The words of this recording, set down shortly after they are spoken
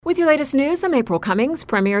With your latest news, I'm April Cummings.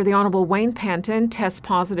 Premier the Honorable Wayne Panton tests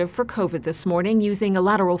positive for COVID this morning using a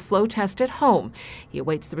lateral flow test at home. He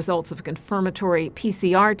awaits the results of a confirmatory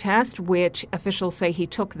PCR test, which officials say he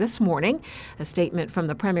took this morning. A statement from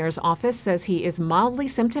the Premier's office says he is mildly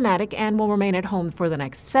symptomatic and will remain at home for the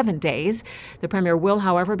next 7 days. The Premier will,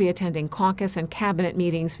 however, be attending caucus and cabinet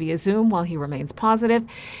meetings via Zoom while he remains positive.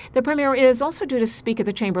 The Premier is also due to speak at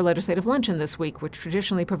the Chamber Legislative Luncheon this week, which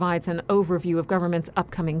traditionally provides an overview of government's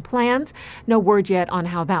upcoming plans. No word yet on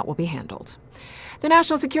how that will be handled. The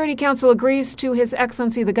National Security Council agrees to His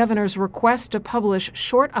Excellency the Governor's request to publish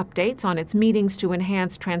short updates on its meetings to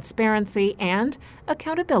enhance transparency and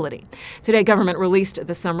accountability. Today, government released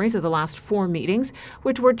the summaries of the last 4 meetings,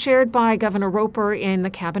 which were chaired by Governor Roper in the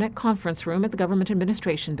Cabinet Conference Room at the Government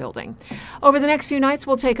Administration Building. Over the next few nights,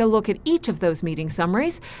 we'll take a look at each of those meeting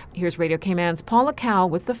summaries. Here's Radio Cayman's Paula Cal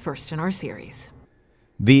with the first in our series.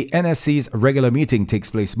 The NSC's regular meeting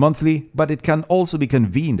takes place monthly, but it can also be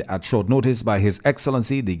convened at short notice by His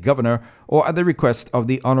Excellency the Governor or at the request of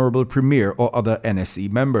the Honorable Premier or other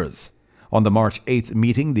NSC members. On the March 8th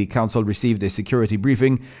meeting, the Council received a security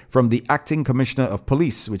briefing from the Acting Commissioner of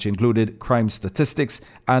Police, which included crime statistics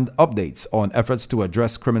and updates on efforts to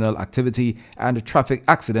address criminal activity and traffic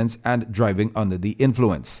accidents and driving under the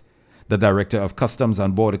influence. The Director of Customs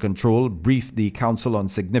and Border Control briefed the Council on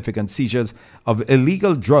significant seizures of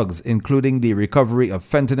illegal drugs, including the recovery of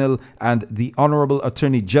fentanyl, and the Honorable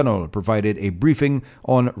Attorney General provided a briefing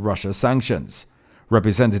on Russia sanctions.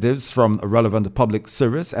 Representatives from relevant public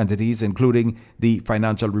service entities, including the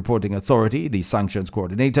Financial Reporting Authority, the Sanctions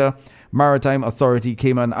Coordinator, Maritime Authority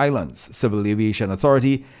Cayman Islands, Civil Aviation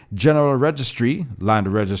Authority, General Registry, Land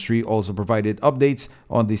Registry, also provided updates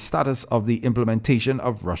on the status of the implementation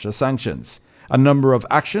of Russia sanctions. A number of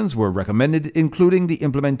actions were recommended, including the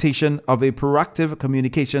implementation of a proactive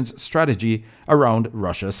communications strategy around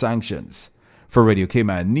Russia sanctions. For Radio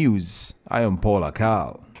Cayman News, I am Paula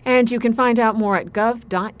Cal. And you can find out more at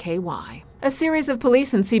gov.ky. A series of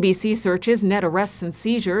police and CBC searches, net arrests and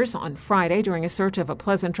seizures on Friday during a search of a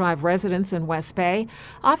Pleasant Drive residence in West Bay.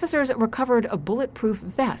 Officers recovered a bulletproof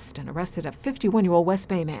vest and arrested a 51-year-old West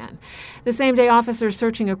Bay man. The same day, officers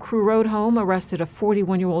searching a Crew Road home arrested a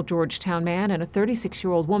 41-year-old Georgetown man and a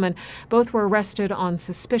 36-year-old woman. Both were arrested on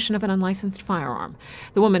suspicion of an unlicensed firearm.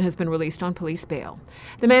 The woman has been released on police bail.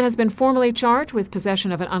 The man has been formally charged with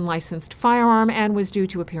possession of an unlicensed firearm and was due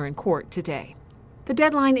to appear in court today. The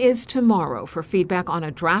deadline is tomorrow for feedback on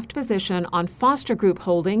a draft position on Foster Group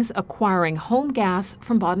Holdings acquiring Home Gas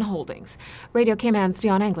from Baden Holdings. Radio Cayman's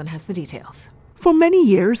Dion Anglin has the details. For many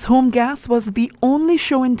years, Home Gas was the only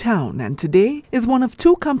show in town, and today is one of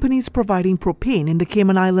 2 companies providing propane in the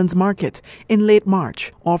Cayman Islands market. In late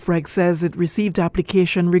March, Offreg says it received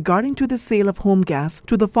application regarding to the sale of Home Gas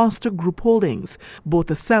to the Foster Group Holdings. Both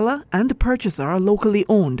the seller and the purchaser are locally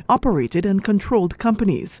owned, operated and controlled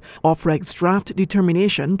companies. Offreg's draft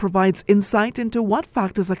determination provides insight into what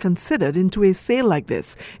factors are considered into a sale like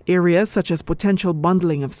this. Areas such as potential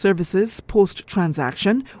bundling of services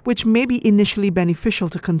post-transaction, which may be initially beneficial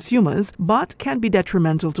to consumers but can be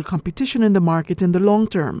detrimental to competition in the market in the long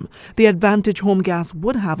term. The advantage Home Gas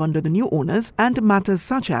would have under the new owners, and matters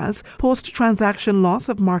such as post-transaction loss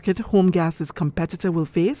of market Home Gas's competitor will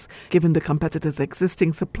face, given the competitor's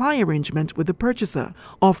existing supply arrangement with the purchaser.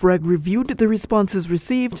 Offreg reviewed the responses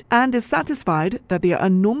received and is satisfied that there are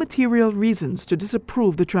no material reasons to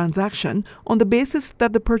disapprove the transaction on the basis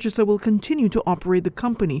that the purchaser will continue to operate the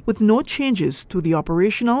company with no changes to the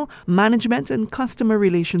operational, management and customer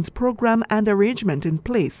relations program and arrangement in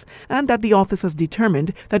place, and that the office has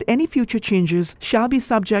determined that any future changes shall be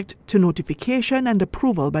subject to notification and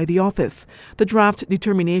approval by the office. The draft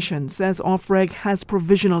determination says Offreg has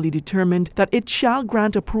provisionally determined that it shall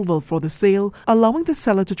grant approval for the sale, allowing the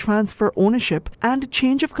seller to transfer ownership and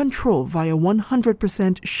change of control via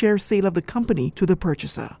 100% share sale of the company to the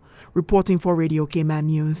purchaser. Reporting for Radio Cayman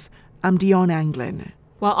News, I'm Dion Anglin.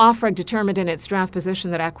 While Offreg determined in its draft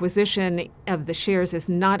position that acquisition of the shares is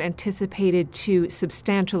not anticipated to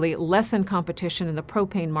substantially lessen competition in the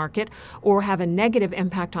propane market or have a negative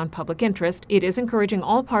impact on public interest, it is encouraging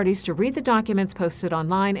all parties to read the documents posted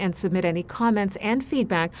online and submit any comments and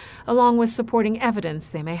feedback along with supporting evidence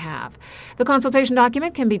they may have. The consultation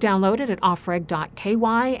document can be downloaded at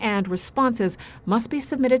offreg.ky, and responses must be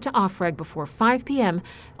submitted to Offreg before 5 p.m.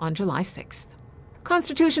 on July 6th.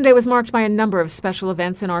 Constitution Day was marked by a number of special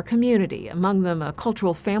events in our community, among them a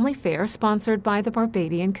cultural family fair sponsored by the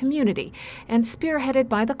Barbadian community and spearheaded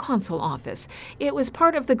by the Consul Office. It was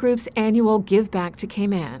part of the group's annual Give Back to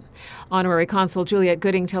Cayman. Honorary Consul Juliet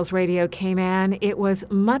Gooding tells Radio Cayman it was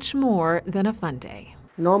much more than a fun day.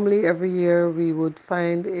 Normally, every year we would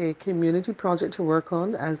find a community project to work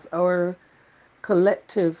on as our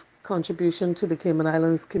collective contribution to the Cayman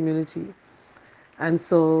Islands community. And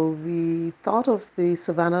so we thought of the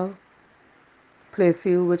Savannah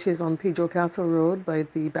Playfield, which is on Pedro Castle Road by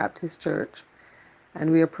the Baptist Church.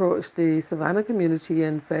 And we approached the Savannah community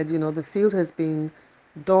and said, the field has been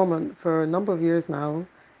dormant for a number of years now.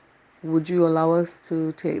 Would you allow us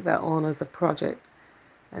to take that on as a project?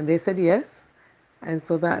 And they said yes. And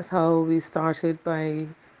so that's how we started, by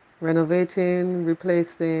renovating,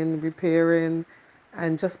 replacing, repairing,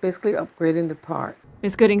 and just basically upgrading the park.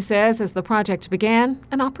 Ms. Gooding says as the project began,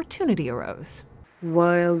 an opportunity arose.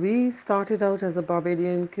 While we started out as a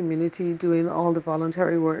Barbadian community doing all the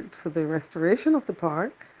voluntary work for the restoration of the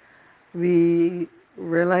park, we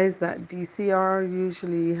realized that DCR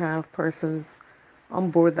usually have persons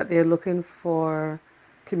on board that they're looking for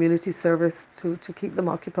community service to keep them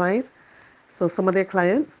occupied. So some of their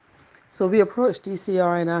clients. So we approached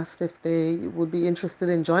DCR and asked if they would be interested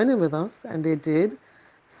in joining with us, and they did.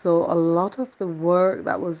 So a lot of the work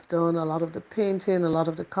that was done, a lot of the painting, a lot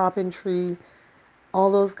of the carpentry,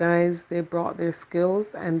 all those guys, they brought their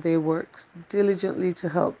skills and they worked diligently to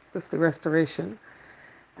help with the restoration.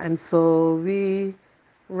 And so we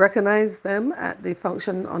recognized them at the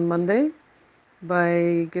function on Monday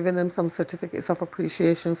by giving them some certificates of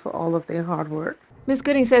appreciation for all of their hard work. Ms.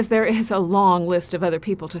 Gooding says there is a long list of other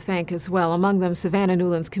people to thank as well, among them Savannah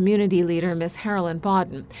Newlands community leader Ms. Harolyn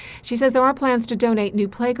Bodden. She says there are plans to donate new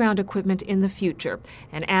playground equipment in the future,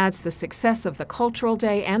 and adds the success of the Cultural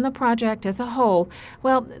Day and the project as a whole,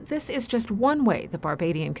 well, this is just one way the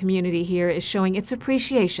Barbadian community here is showing its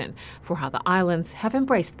appreciation for how the islands have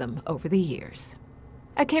embraced them over the years.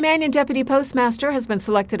 A Caymanian deputy postmaster has been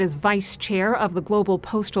selected as vice chair of the Global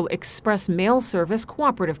Postal Express Mail Service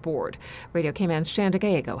Cooperative Board. Radio Cayman's Shanda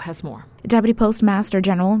Gallego has more. Deputy Postmaster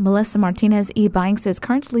General Melissa Martinez Ebanks is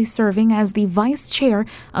currently serving as the vice chair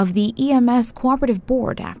of the EMS Cooperative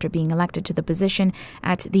Board after being elected to the position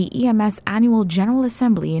at the EMS Annual General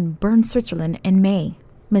Assembly in Bern, Switzerland in May.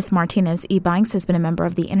 Ms. Martinez Ebanks has been a member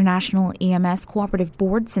of the International EMS Cooperative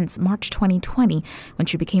Board since March 2020, when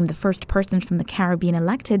she became the first person from the Caribbean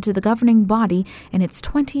elected to the governing body in its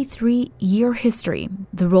 23-year history.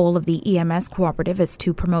 The role of the EMS Cooperative is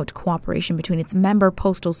to promote cooperation between its member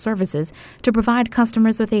postal services to provide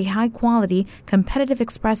customers with a high-quality, competitive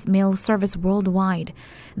express mail service worldwide.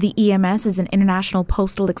 The EMS is an international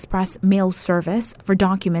postal express mail service for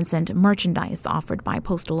documents and merchandise offered by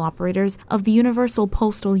postal operators of the Universal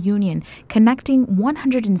Postal Union, connecting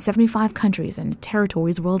 175 countries and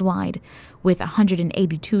territories worldwide. With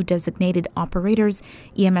 182 designated operators,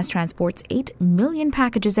 EMS transports 8 million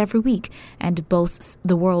packages every week and boasts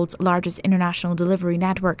the world's largest international delivery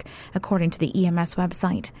network, according to the EMS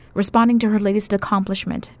website. Responding to her latest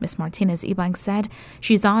accomplishment, Ms. Martinez Ebanks said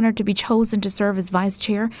she is honored to be chosen to serve as vice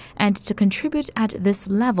chair and to contribute at this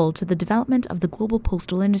level to the development of the global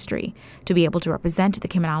postal industry. To be able to represent the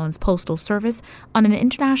Cayman Islands Postal Service on an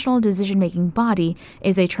international decision-making body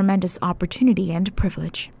is a tremendous opportunity and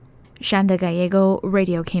privilege. Shanda Gallego,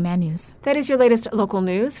 Radio Cayman News. That is your latest local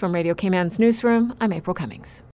news from Radio Cayman's newsroom. I'm April Cummings.